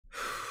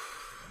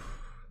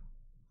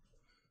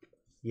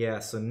Yeah,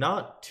 so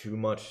not too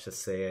much to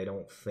say, I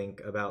don't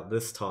think, about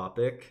this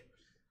topic.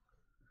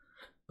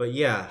 But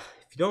yeah,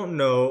 if you don't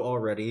know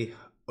already,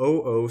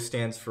 OO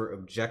stands for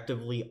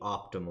objectively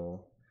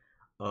optimal.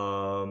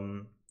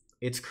 Um,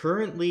 it's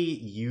currently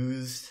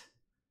used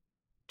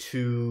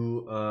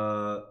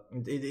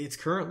it's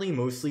currently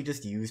mostly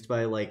just used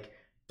by like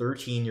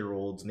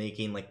 13-year-olds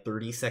making like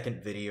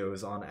 30-second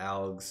videos on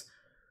Algs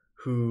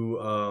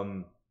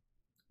who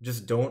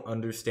just don't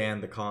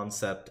understand the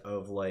concept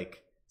of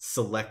like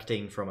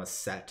selecting from a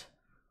set.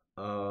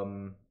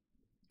 Um,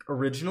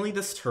 Originally,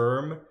 this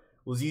term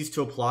was used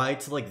to apply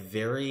to like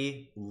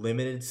very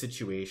limited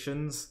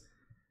situations.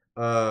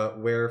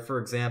 Where, for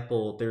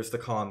example, there's the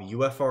column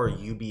UFR,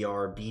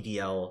 UBR,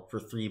 BDL for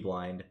 3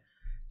 blind.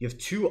 You have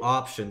two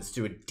options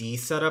to a D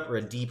setup or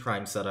a D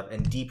prime setup,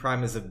 and D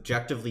prime is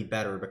objectively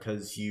better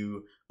because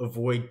you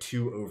avoid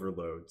 2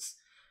 overloads.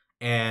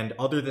 And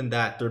other than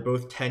that, they're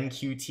both 10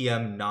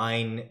 QTM,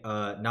 9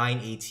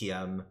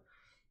 ATM,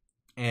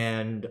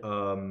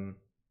 and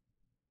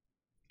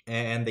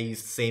and they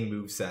use the same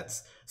move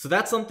sets. So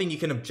that's something you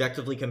can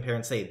objectively compare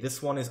and say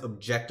this one is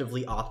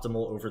objectively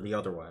optimal over the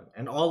other one,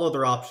 and all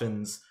other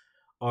options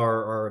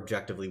are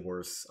objectively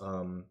worse.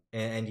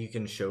 And you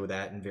can show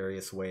that in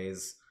various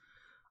ways.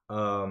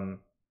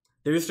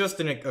 There's just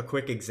a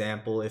quick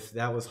example. If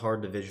that was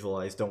hard to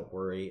visualize, don't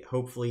worry.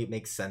 Hopefully, it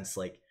makes sense.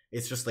 Like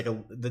it's just like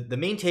the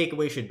main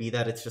takeaway should be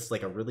that it's just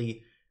like a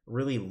really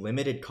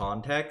limited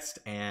context,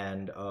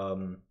 and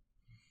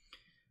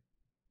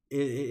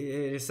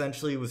it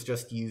essentially was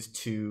just used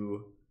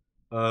to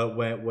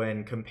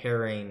when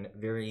comparing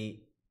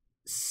very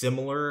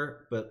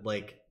similar but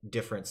like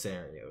different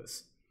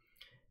scenarios.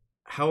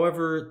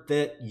 However,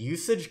 that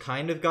usage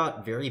kind of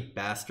got very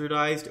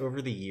bastardized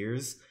over the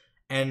years,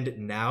 and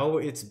now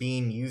it's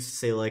being used to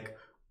say like,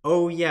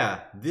 oh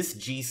yeah, this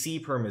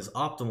GC perm is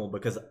optimal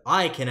because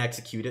I can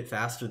execute it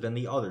faster than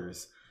the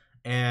others.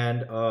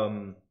 And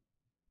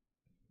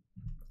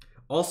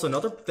also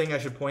another thing I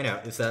should point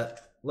out is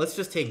that let's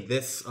just take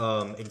this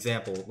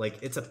example. Like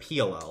it's a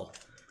PLL.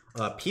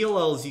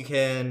 PLLs you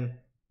can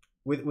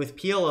with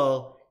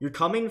PLL you're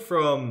coming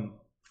from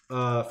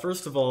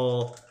first of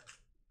all,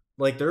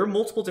 like there are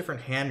multiple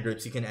different hand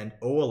grips you can end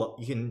OLL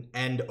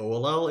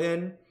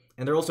in,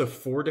 and there are also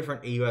 4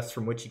 different AUFs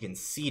from which you can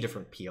see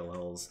different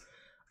PLLs.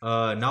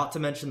 Not to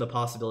mention the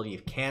possibility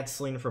of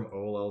canceling from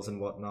OLLs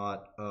and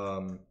whatnot.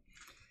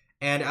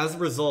 And as a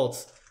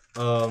result,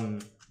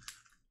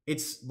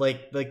 it's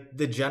like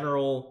the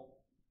general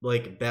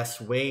like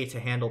best way to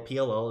handle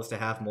PLL is to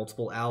have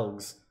multiple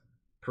Algs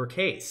per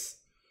case.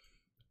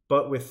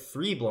 But with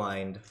 3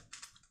 blind,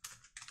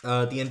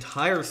 the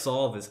entire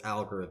solve is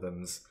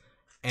algorithms,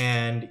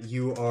 and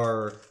you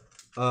are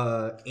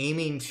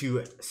aiming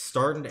to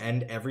start and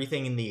end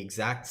everything in the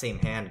exact same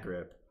hand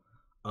grip,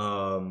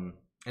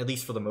 at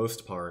least for the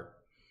most part.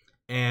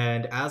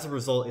 And as a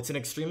result, it's an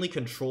extremely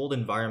controlled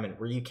environment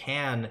where you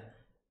can,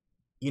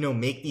 you know,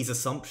 make these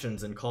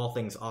assumptions and call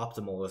things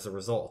optimal as a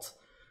result.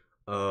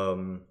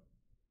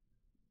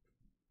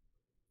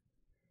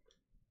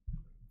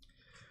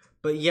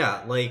 But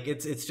yeah, like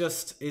it's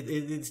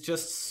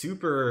just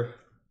super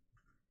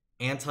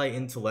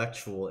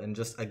anti-intellectual and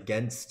just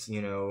against,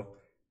 you know,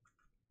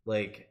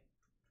 like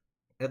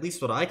at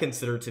least what I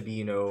consider to be,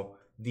 you know,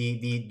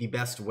 the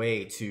best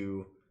way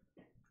to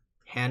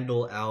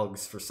handle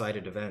algs for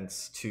cited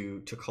events,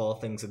 to call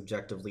things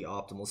objectively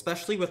optimal,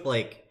 especially with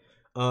like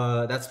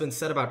that's been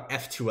said about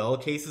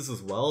F2L cases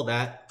as well.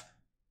 That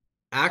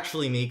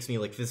actually makes me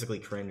like physically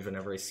cringe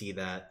whenever I see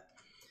that.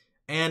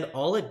 And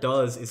all it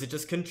does is it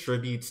just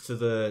contributes to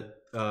the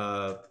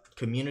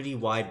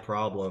community-wide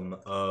problem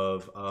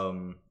of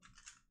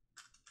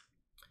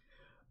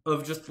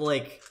just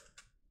like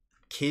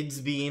kids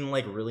being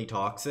like really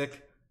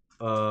toxic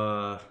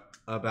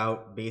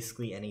about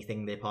basically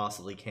anything they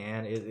possibly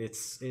can.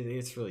 It's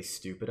really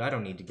stupid. I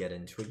don't need to get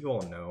into it. You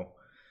all know.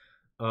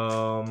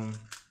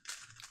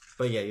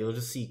 But yeah, you'll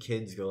just see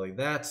kids go like,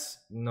 "That's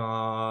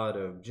not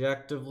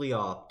objectively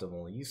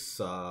optimal. You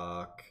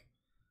suck."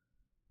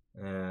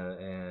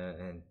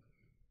 And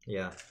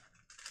yeah,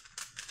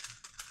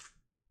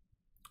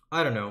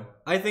 I don't know.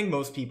 I think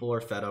most people are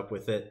fed up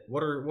with it.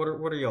 What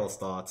are y'all's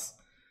thoughts?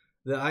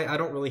 I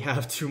don't really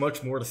have too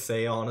much more to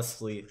say,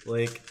 honestly.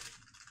 Like,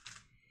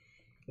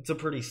 it's a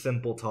pretty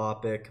simple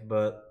topic,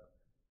 but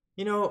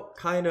you know,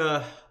 kind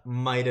of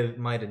might have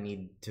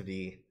need to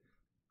be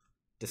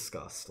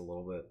discussed a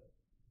little bit.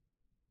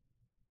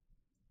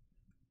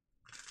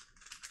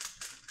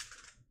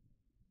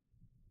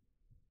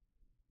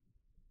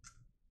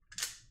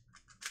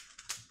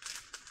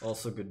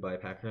 Also, goodbye,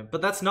 Pac-Man.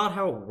 But that's not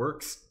how it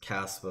works,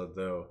 Caspa,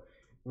 though.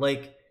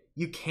 Like,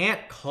 you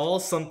can't call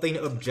something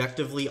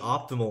objectively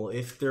optimal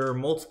if there are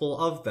multiple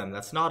of them.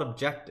 That's not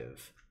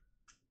objective.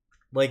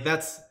 Like,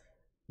 that's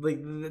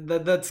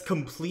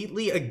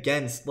completely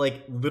against,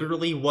 like,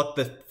 literally what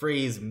the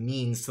phrase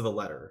means to the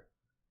letter.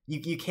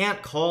 You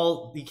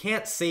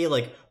can't say,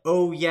 like,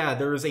 oh yeah,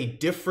 there is a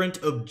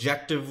different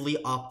objectively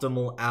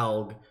optimal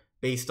alg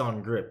based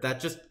on grip.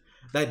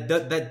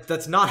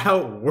 That's not how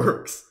it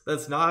works.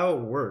 That's not how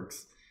it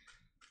works.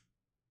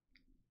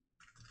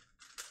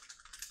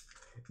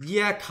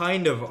 Yeah,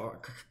 kind of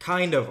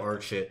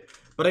arch it.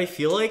 But I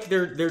feel like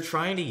they're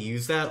trying to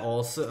use that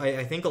also.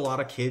 I think a lot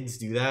of kids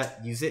do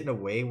that, use it in a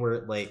way where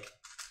it like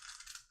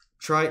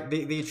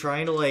they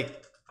trying to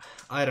like,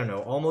 I don't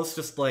know, almost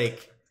just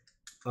like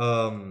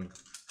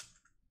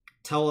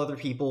tell other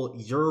people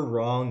you're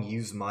wrong,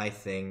 use my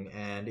thing,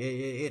 and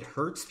it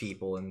hurts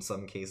people in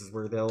some cases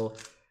where they'll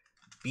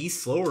be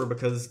slower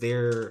because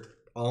they're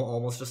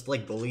almost just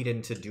like bullied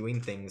into doing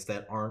things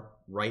that aren't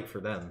right for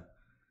them.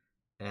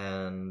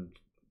 And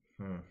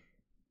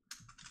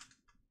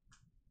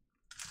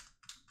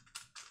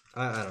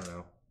I don't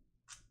know.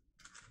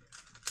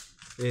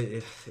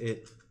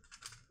 It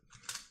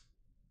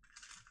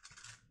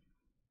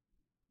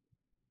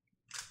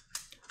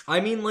I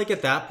mean, like,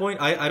 at that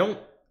point, I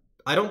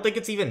don't think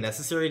it's even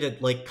necessary to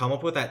like come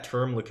up with that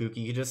term Lakuki.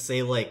 You just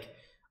say like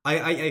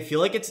I feel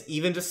like it's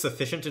even just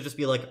sufficient to just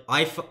be like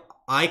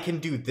I can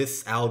do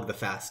this alg the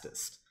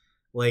fastest.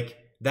 Like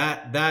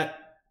that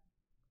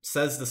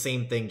says the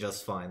same thing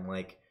just fine.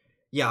 Like,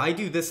 yeah, I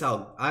do this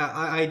alg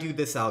I do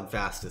this alg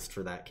fastest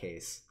for that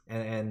case.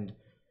 And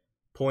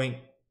point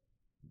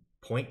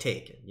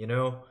taken, you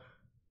know?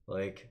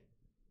 Like,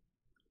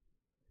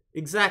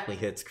 exactly,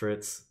 hits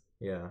crits.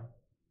 Yeah.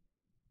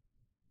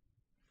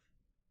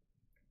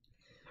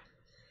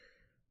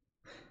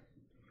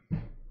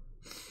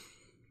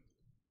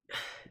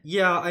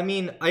 Yeah, I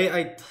mean,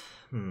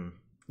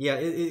 yeah,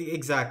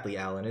 exactly,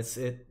 Alan. It's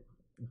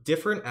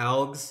different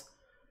algs.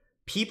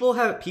 People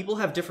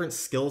have different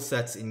skill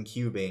sets in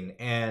cubing,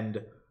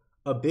 and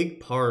a big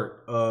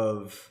part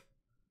of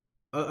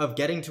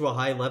getting to a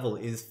high level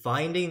is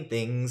finding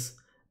things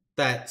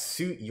that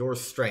suit your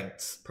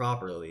strengths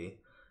properly.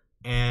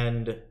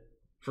 And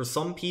for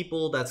some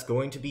people, that's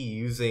going to be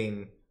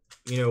using,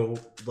 you know,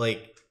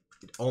 like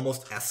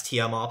almost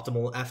STM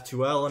optimal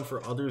F2L, and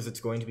for others, it's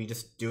going to be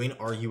just doing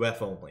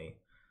RUF only.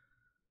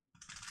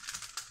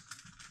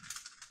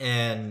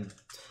 And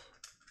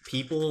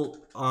people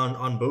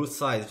on both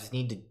sides just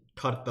need to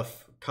cut it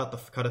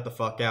the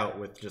fuck out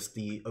with just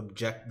the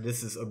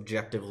this is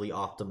objectively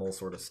optimal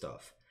sort of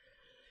stuff.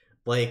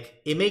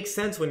 Like, it makes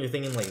sense when you're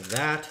thinking like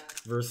that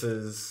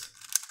versus,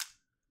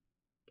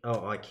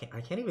 oh, I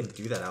can't even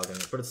do that alg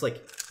anymore, but it's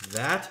like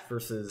that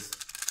versus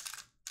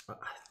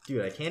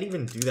dude, I can't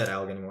even do that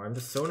alg anymore. I'm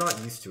just so not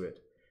used to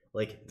it.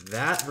 Like,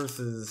 that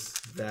versus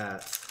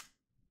that.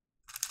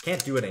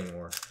 Can't do it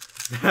anymore.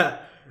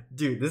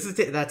 Dude,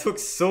 that took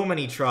so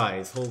many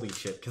tries. Holy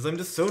shit. Because I'm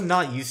just so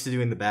not used to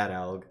doing the bad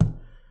alg.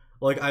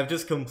 Like, I've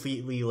just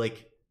completely,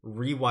 like,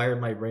 rewired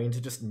my brain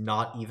to just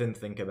not even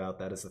think about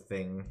that as a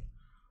thing.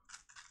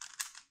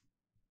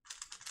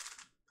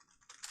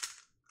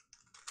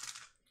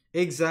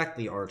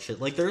 Exactly, Archit.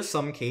 Like, there are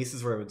some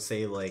cases where I would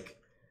say, like,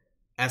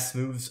 S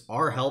moves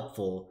are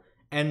helpful,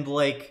 and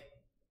like,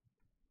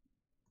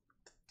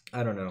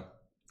 I don't know,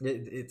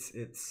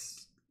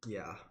 it's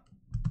yeah.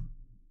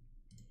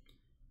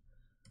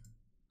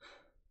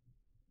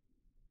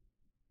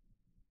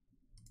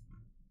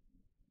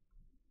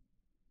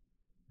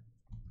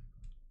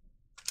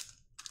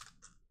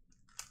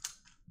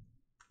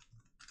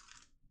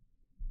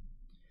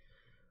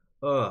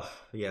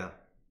 Yeah.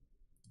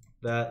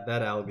 That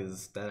alg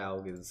is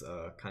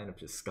kind of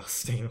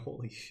disgusting.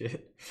 Holy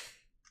shit.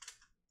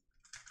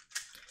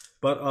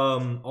 But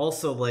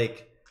also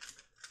like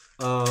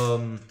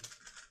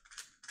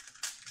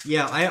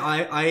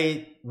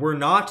yeah, we're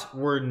not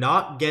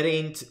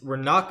going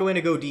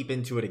to go deep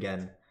into it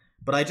again.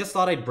 But I just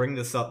thought I'd bring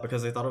this up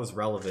because I thought it was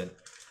relevant.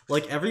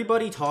 Like,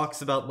 everybody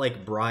talks about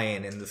like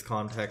Brian in this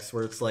context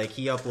where it's like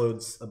he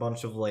uploads a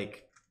bunch of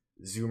like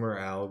Zoomer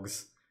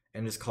algs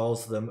and just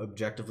calls them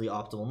objectively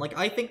optimal. And like,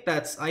 I think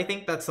that's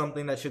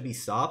something that should be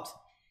stopped.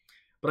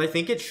 But I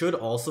think it should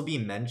also be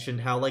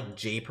mentioned how like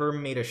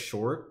JPerm made a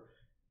short,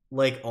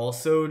 like,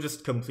 also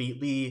just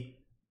completely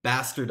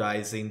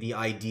bastardizing the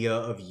idea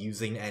of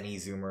using any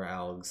Zoomer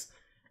algs.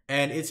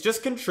 And it's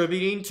just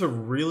contributing to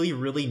really,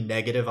 really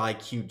negative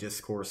IQ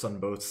discourse on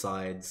both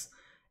sides.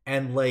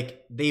 And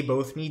like, they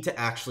both need to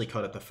actually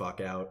cut it the fuck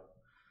out.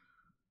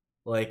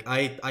 Like,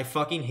 I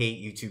fucking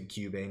hate YouTube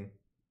cubing.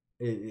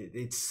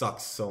 It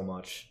sucks so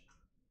much.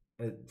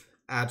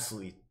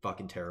 Absolutely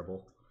fucking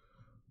terrible.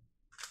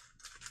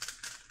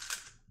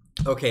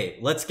 Okay,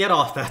 let's get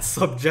off that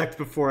subject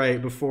before I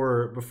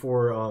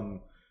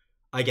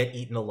get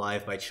eaten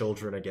alive by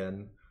children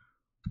again.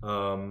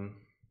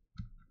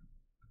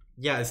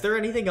 Yeah, is there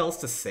anything else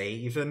to say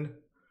even?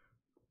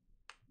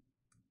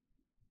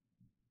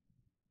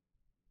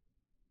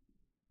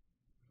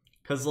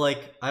 Cause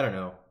like, I don't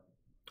know.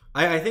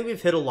 I think we've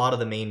hit a lot of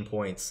the main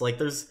points. Like,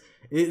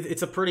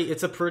 it's a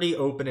pretty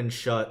open and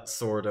shut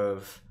sort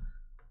of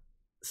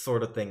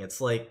thing.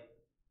 It's like,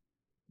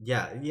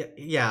 yeah,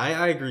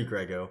 I agree,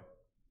 Grego.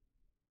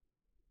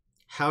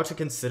 How to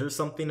consider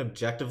something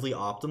objectively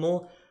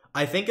optimal?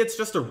 I think it's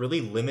just a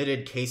really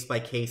limited case by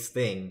case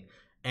thing,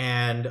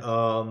 and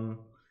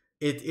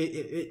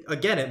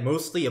again, it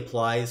mostly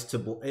applies to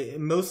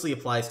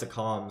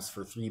comms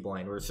for 3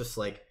 blind, where it's just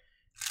like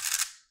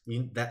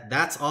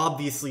that's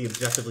obviously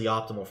objectively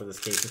optimal for this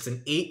case. It's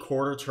an 8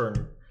 quarter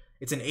turn.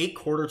 It's an 8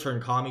 quarter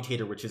turn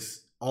commutator, which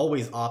is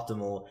always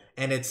optimal,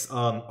 and it's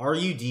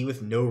RUD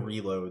with no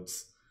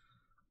reloads.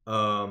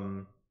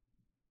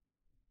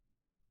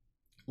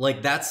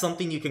 Like, that's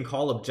something you can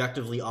call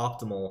objectively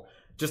optimal,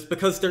 just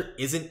because there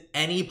isn't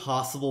any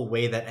possible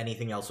way that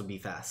anything else would be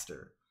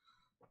faster,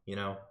 you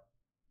know?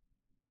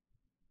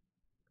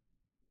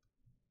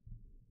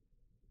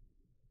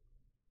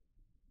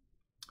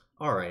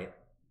 Alright.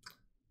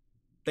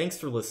 Thanks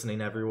for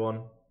listening,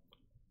 everyone.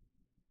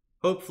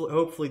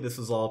 Hopefully this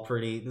was all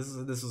pretty.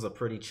 This was a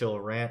pretty chill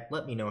rant.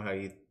 Let me know how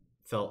you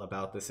felt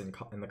about this in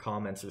the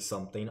comments or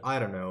something. I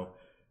don't know.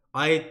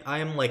 I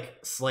am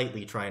like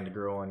slightly trying to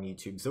grow on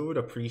YouTube, so I would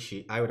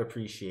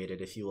appreciate it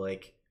if you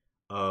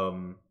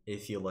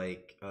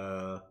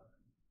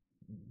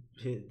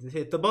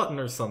hit the button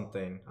or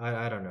something.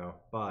 I don't know.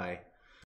 Bye.